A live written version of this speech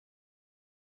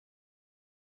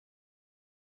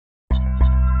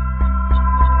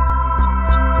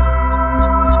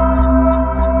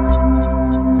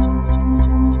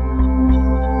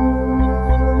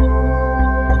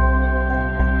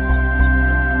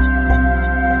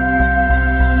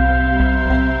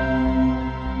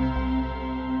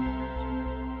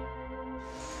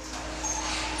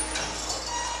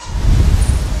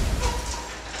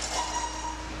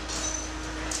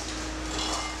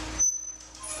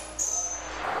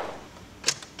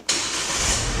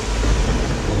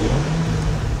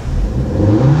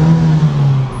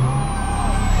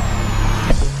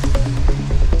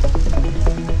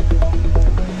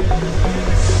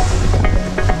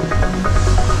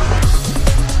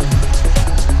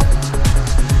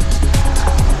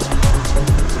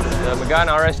Megane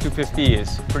RS250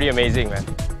 is pretty amazing, man.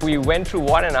 We went through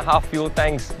 1.5 fuel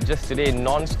tanks just today,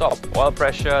 non-stop. Oil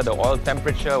pressure, the oil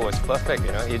temperature was perfect,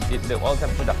 you know. The oil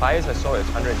temperature, the highest I saw was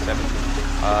 170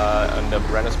 on the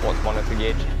Renault Sports monitor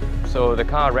gauge. So the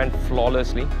car ran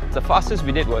flawlessly. The fastest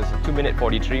we did was 2 minute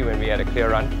 43 when we had a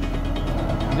clear run.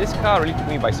 This car really took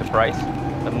me by surprise.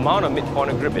 The amount of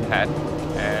mid-corner grip it had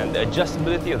and the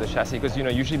adjustability of the chassis, because you know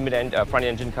usually front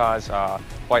engine cars are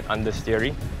quite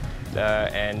understeery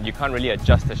and you can't really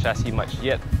adjust the chassis much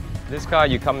yet. This car,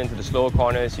 you come into the slower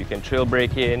corners, you can trail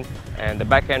brake in, and the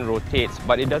back end rotates,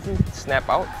 but it doesn't snap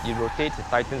out. It rotates, it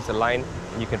tightens the line,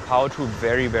 and you can power through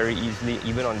very, very easily,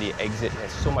 even on the exit. It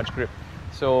has so much grip.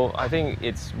 So I think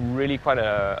it's really quite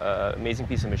an amazing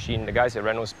piece of machine. The guys at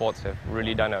Renault Sports have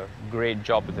really done a great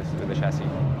job with the chassis.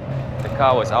 The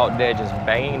car was out there just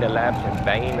banging the laps,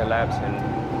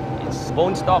 and it's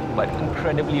bone stock, but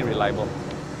incredibly reliable.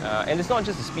 And it's not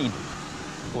just the speed,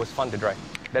 it was fun to drive.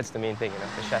 That's the main thing, you know.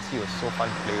 The chassis was so fun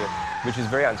to play with, which is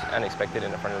very unexpected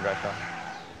in a front-wheel drive car.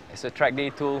 It's a track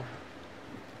day tool.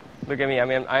 Look at me, I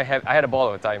mean, I had a ball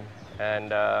of a time,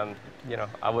 and you know,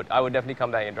 I would definitely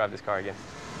come back and drive this car again.